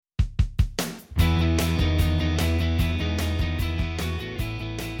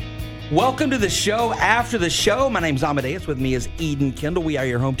Welcome to the show after the show. My name's Amadeus. With me is Eden Kendall. We are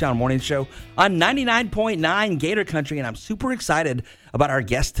your hometown morning show on 99.9 Gator Country, and I'm super excited about our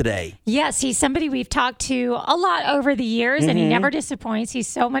guest today. Yes, he's somebody we've talked to a lot over the years, and he never disappoints. He's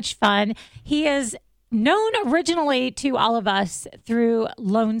so much fun. He is known originally to all of us through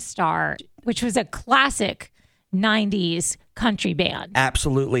Lone Star, which was a classic 90s country band.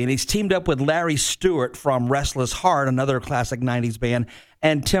 Absolutely, and he's teamed up with Larry Stewart from Restless Heart, another classic 90s band,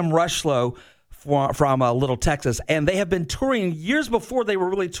 and Tim Rushlow from Little Texas. And they have been touring years before they were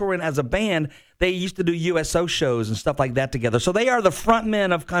really touring as a band. They used to do USO shows and stuff like that together. So they are the front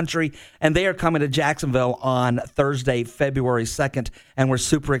men of country, and they are coming to Jacksonville on Thursday, February 2nd. And we're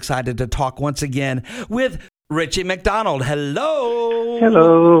super excited to talk once again with Richie Mcdonald. Hello.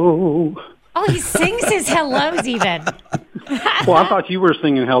 Hello. Oh, he sings his hellos even. Well, I thought you were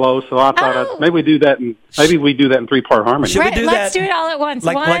singing hello, so I thought maybe we do that in 3-part harmony. Should we do Let's that? do it all at once.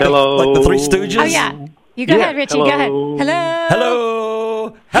 Like hello. Like the Three Stooges? Oh, yeah. You go ahead, Richie. Hello. Go ahead.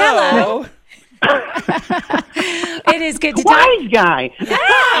 Hello. Hello. It is good to talk. Wise guy.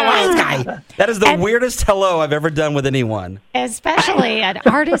 Wise guy. That is the weirdest hello I've ever done with anyone. Especially an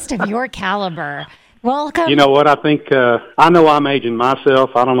artist of your caliber. Welcome. You know what? I think I know I'm aging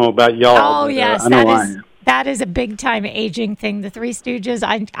myself. I don't know about y'all. Oh, but, yes. I know I am. That is a big-time aging thing. The Three Stooges,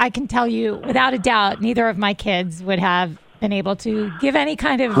 I can tell you, without a doubt, neither of my kids would have been able to give any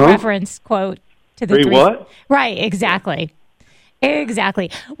kind of reference quote to the Three. What? Right, exactly.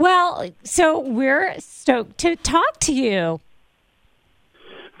 Exactly. Well, so we're stoked to talk to you.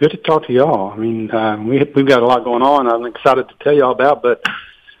 Good to talk to y'all. I mean, we've got a lot going on I'm excited to tell y'all about, but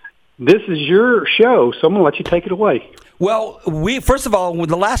this is your show, so I'm going to let you take it away. Well, first of all,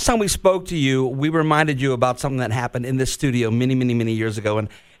 the last time we spoke to you, we reminded you about something that happened in this studio many, many, many years ago, and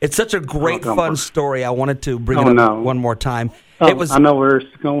it's such a great, fun story. I wanted to bring it up one more time. I know where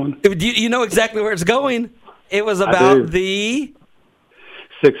it's going. You know exactly where it's going. It was about the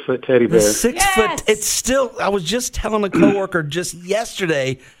 6-foot teddy bear. The 6 foot. It's still. I was just telling a coworker just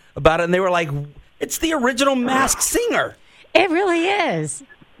yesterday about it, and they were like, "It's the original Masked Singer." It really is.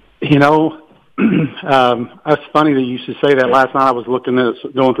 You know. That's funny that you should say that. Last night I was going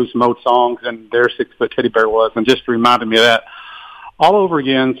through some old songs, and there 6-foot teddy bear was, and just reminded me of that all over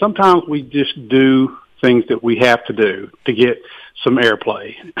again. Sometimes we just do things that we have to do to get some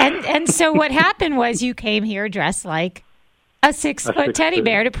airplay. And so what happened was you came here dressed like a 6-foot teddy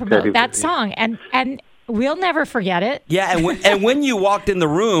bear to promote that song, and we'll never forget it. Yeah, and when you walked in the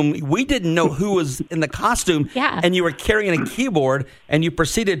room, we didn't know who was in the costume. Yeah. And you were carrying a keyboard, and you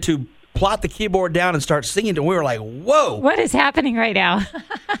proceeded to plot the keyboard down and start singing, and we were like, "Whoa, what is happening right now?"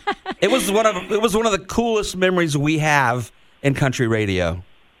 It was one of the coolest memories we have in country radio.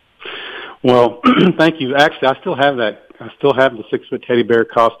 Well, thank you. Actually, I still have that. I still have the 6-foot teddy bear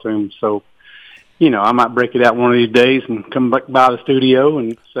costume. So, you know, I might break it out one of these days and come back by the studio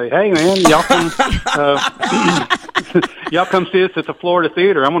and say, "Hey, man, y'all come, y'all come see us at the Florida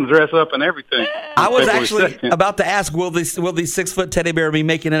Theater. I'm going to dress up and everything." I was actually about to ask, will the 6-foot teddy bear be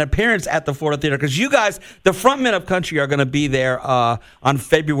making an appearance at the Florida Theater? Because you guys, the frontmen of country, are going to be there on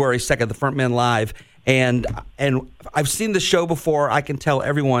February 2nd, the Frontmen Live. And I've seen the show before. I can tell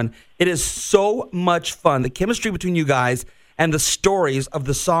everyone it is so much fun. The chemistry between you guys and the stories of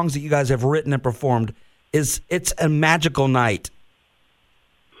the songs that you guys have written and performed it's a magical night.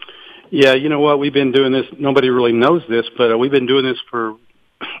 Yeah, you know what? We've been doing this. Nobody really knows this, but we've been doing this for,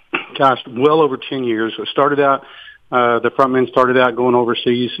 well over 10 years. It started out, the frontmen started out going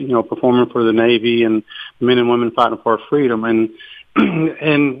overseas, you know, performing for the Navy and men and women fighting for our freedom. And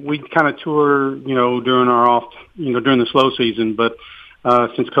we kind of tour, you know, during the slow season. But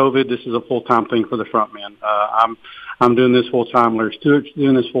since COVID, this is a full-time thing for the frontmen. I'm doing this full-time. Larry Stewart's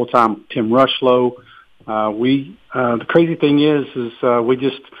doing this full-time. Tim Rushlow. The crazy thing is we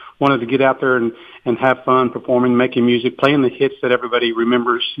just wanted to get out there and have fun performing, making music, playing the hits that everybody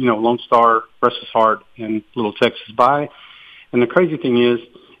remembers, you know, Lone Star, Restless Heart, and Little Texas By. And the crazy thing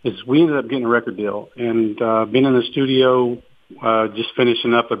is we ended up getting a record deal and been in the studio, just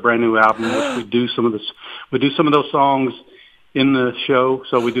finishing up a brand new album, which we do some of those songs in the show.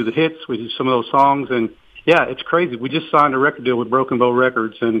 So we do the hits, we do some of those songs, and yeah, it's crazy. We just signed a record deal with Broken Bow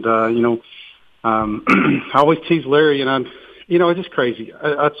Records, and I always tease Larry, and it's just crazy.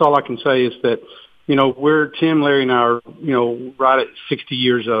 That's all I can say is that, you know, Larry and I are, you know, right at 60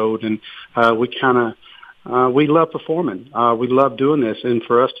 years old, and we love performing. We love doing this, and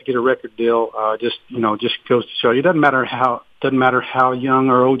for us to get a record deal, just goes to show you. It doesn't matter how young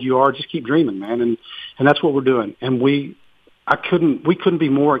or old you are, just keep dreaming, man, and that's what we're doing. And we couldn't be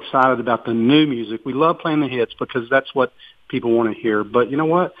more excited about the new music. We love playing the hits because that's what people want to hear. But you know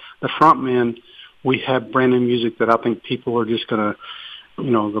what? The frontmen, we have brand new music that I think people are just going to,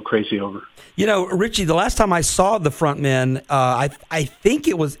 go crazy over. Richie, the last time I saw the frontmen, I think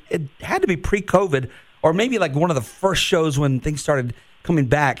it had to be pre-COVID, or maybe like one of the first shows when things started coming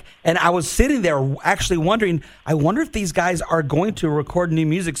back. And I was sitting there actually wondering, I wonder if these guys are going to record new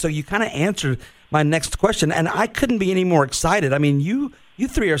music. So you kind of answered my next question, and I couldn't be any more excited. I mean, you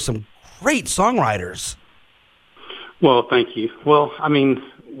three are some great songwriters. Well, thank you. Well, I mean,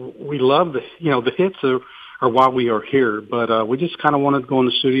 we love the hits are why we are here, but we just kind of wanted to go in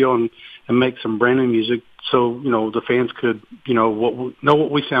the studio and make some brand new music so, the fans could, know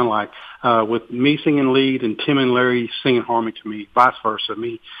what we sound like. With me singing lead and Tim and Larry singing harmony to me, vice versa,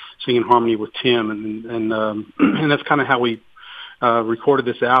 me singing harmony with Tim. And that's kind of how we recorded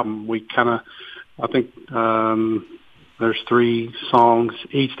this album. We kind of, I think there's 3 songs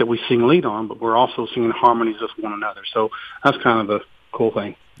each that we sing lead on, but we're also singing harmonies with one another. So that's kind of the cool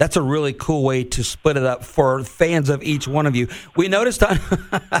thing. That's a really cool way to split it up for fans of each one of you. We noticed on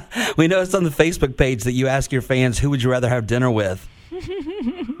the Facebook page that you ask your fans, who would you rather have dinner with?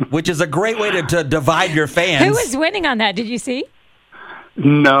 Which is a great way to divide your fans. Who was winning on that? Did you see?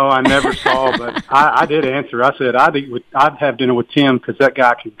 No, I never saw, but I did answer. I said I'd have dinner with Tim because that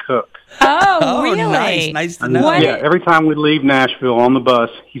guy can cook. Oh, really? Nice to know. Yeah, every time we leave Nashville on the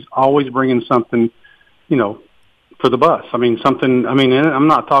bus, he's always bringing something, for the bus. I'm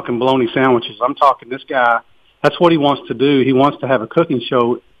not talking bologna sandwiches. I'm talking this guy, that's what he wants to do. He wants to have a cooking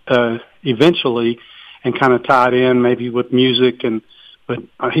show eventually and kind of tie it in maybe with music. But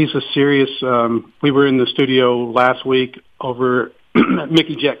he's a serious, we were in the studio last week over at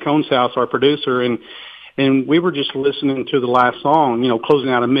Mickey Jack Cohn's house, our producer, and we were just listening to the last song,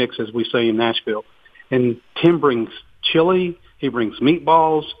 closing out a mix, as we say in Nashville. And Tim brings chili, he brings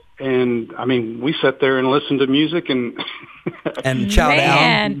meatballs, and we sat there and listened to music and chow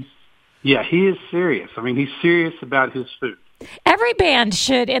down. Yeah, he is serious. He's serious about his food. Every band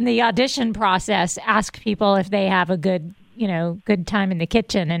should, in the audition process, ask people if they have a good time in the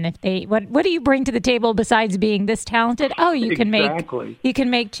kitchen, and if they what do you bring to the table besides being this talented? Oh, you can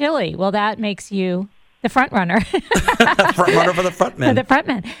make chili. Well, that makes you the front runner. Front runner for the frontman. The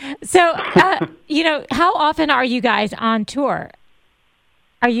frontman. So, how often are you guys on tour?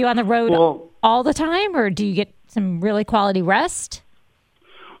 Are you on the road all the time, or do you get some really quality rest?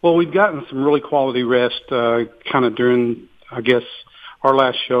 Well, we've gotten some really quality rest kind of during, I guess, our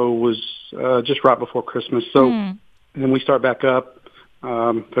last show was just right before Christmas. So and then we start back up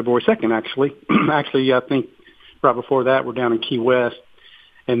February 2nd, actually. Actually, I think right before that we're down in Key West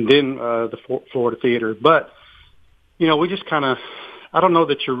and then the Florida Theater. But, we just kind of, I don't know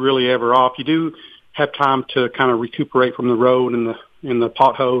that you're really ever off. You do have time to kind of recuperate from the road and the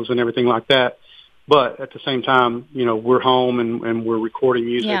potholes and everything like that. But at the same time, we're home and we're recording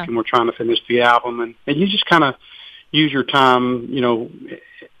music and we're trying to finish the album. And you just kind of use your time,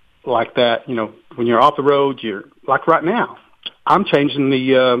 like that. When you're off the road, you're like right now. I'm changing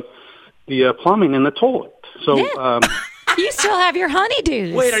the plumbing in the toilet. So you still have your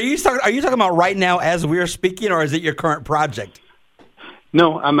honeydews. Wait, are you talking about right now as we're speaking, or is it your current project?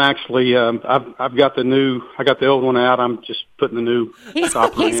 No, I'm actually. I've got I got the old one out. I'm just putting the new. He's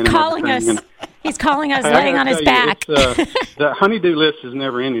calling us. He's calling us, laying on his back. The honeydew list is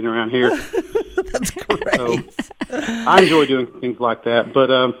never ending around here. That's great. So, I enjoy doing things like that, but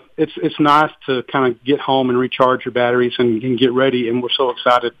it's nice to kind of get home and recharge your batteries and get ready. And we're so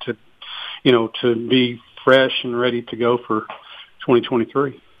excited to be fresh and ready to go for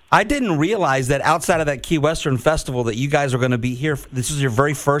 2023. I didn't realize that outside of that Key Western Festival that you guys are going to be here. This is your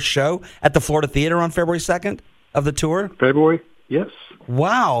very first show at the Florida Theater on February 2nd of the tour? February, yes.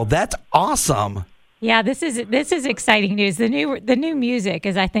 Wow, that's awesome. Yeah, this is exciting news. The new music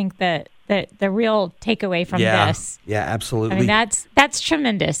is, I think, the real takeaway from this. Yeah, absolutely. That's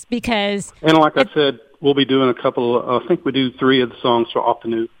tremendous because... And like I said, we'll be doing a couple, I think we do 3 of the songs off the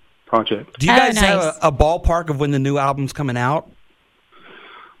new project. Do you guys have a ballpark of when the new album's coming out?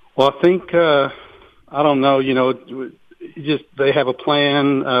 Well, I think, I don't know, they have a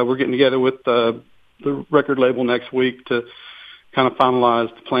plan. We're getting together with the record label next week to kind of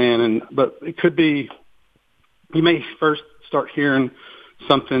finalize the plan. But it could be, you may first start hearing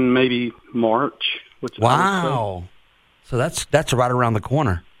something maybe March. Wow. So that's right around the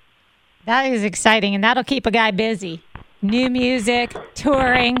corner. That is exciting, and that'll keep a guy busy. New music,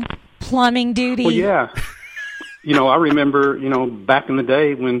 touring, plumbing duty. Well, yeah. I remember, back in the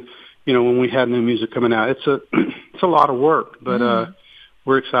day when we had new music coming out, it's a lot of work, but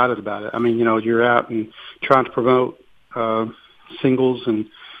we're excited about it. You're out and trying to promote singles and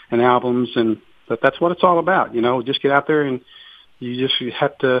albums, and But that's what it's all about, just get out there and you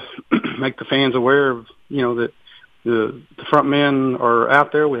have to make the fans aware of, that the front men are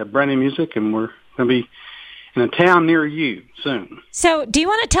out there. We have brand new music, and we're going to be in a town near you soon. So do you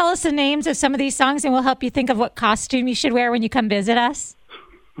want to tell us the names of some of these songs, and we'll help you think of what costume you should wear when you come visit us?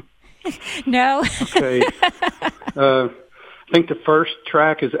 No? Okay. I think the first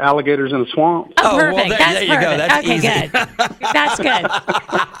track is Alligators in the Swamp. Oh, perfect. Well, there you go. That's okay, easy. Good. That's good.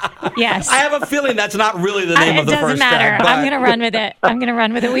 Yes. I have a feeling that's not really the name of the first track. It doesn't matter. I'm going to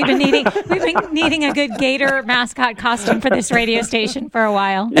run with it. We've been needing a good gator mascot costume for this radio station for a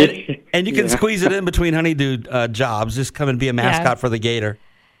while. And you can squeeze it in between honeydew jobs. Just come and be a mascot for the gator.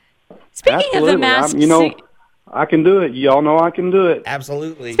 Speaking of the masked I can do it. Y'all know I can do it.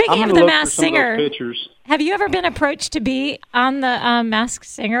 Absolutely. Speaking of the Masked Singer, have you ever been approached to be on the Masked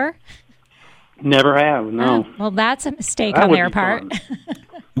Singer? Never have, no. Well, that's a mistake on their part. That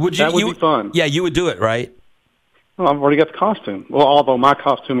would be fun. Yeah, you would do it, right? Well, I've already got the costume. Well, although my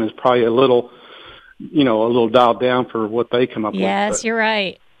costume is probably a little dialed down for what they come up with. Yes, you're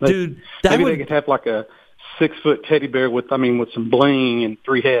right. Dude, maybe they could have like a 6-foot teddy bear with some bling and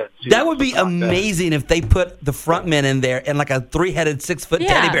 3 heads. That would be amazing if they put the front men in there in like a 3-headed 6-foot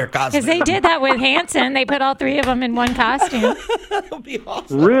teddy bear costume. Because they did that with Hanson. They put all 3 of them in one costume. That would be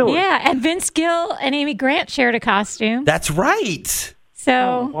awesome. Really? Yeah, and Vince Gill and Amy Grant shared a costume. That's right.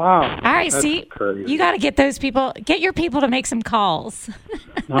 So, wow. All right, That's see, crazy. you got to get your people to make some calls.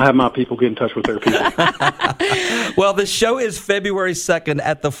 I'll have my people get in touch with their people. Well, the show is February 2nd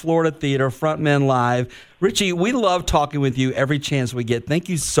at the Florida Theater, Frontmen Live. Richie, we love talking with you every chance we get. Thank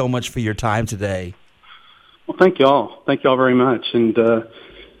you so much for your time today. Well, thank y'all. Thank y'all very much. And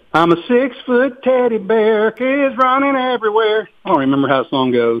I'm a 6-foot teddy bear, kids running everywhere. I don't remember how the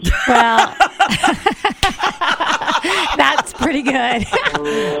song goes. Well, that's pretty good.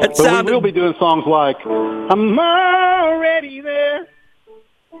 But we will be doing songs like, I'm already there.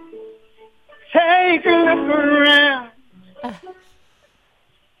 Take a look around.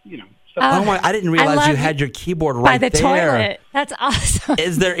 I didn't realize you had your keyboard right by the there. Toilet. That's awesome.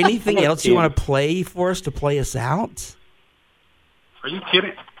 Is there anything else you want to play for us to play us out? Are you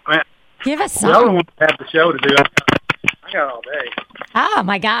kidding? Give us Y'all something. want to have the show to do. I got all day. Oh,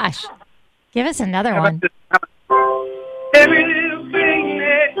 my gosh. Give us another one. Every little thing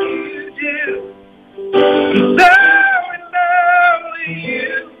that you do, so in love with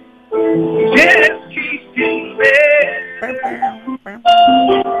you, just keep getting better.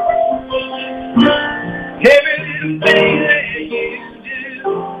 Every little thing that you do,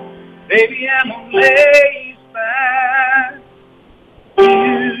 baby, I'm amazed by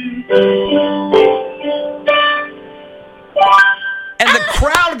And the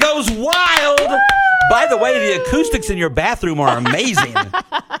crowd goes wild. By the way, the acoustics in your bathroom are amazing.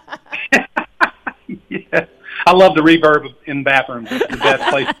 Yeah. I love the reverb in bathrooms. It's the best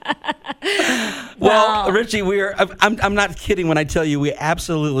place. Well, Richie, I'm not kidding when I tell you we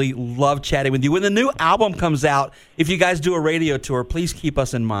absolutely love chatting with you. When the new album comes out, if you guys do a radio tour, please keep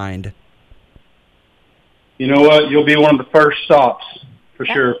us in mind. You know what? You'll be one of the first stops, for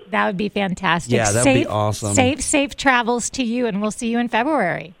sure. That would be fantastic. Yeah, that would be awesome. Safe travels to you, and we'll see you in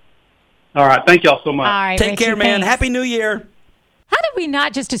February. All right. Thank y'all so much. All right, Take Richie, care, man. thanks. Happy New Year. How did we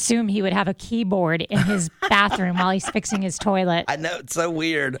not just assume he would have a keyboard in his bathroom while he's fixing his toilet? I know, it's so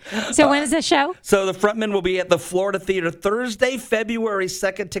weird. So when is the show? So the Frontmen will be at the Florida Theater Thursday, February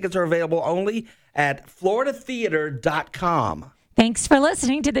 2nd. Tickets are available only at floridatheater.com. Thanks for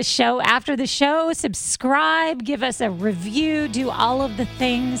listening to the show. After the show, subscribe, give us a review, do all of the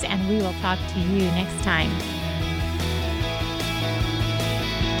things, and we will talk to you next time.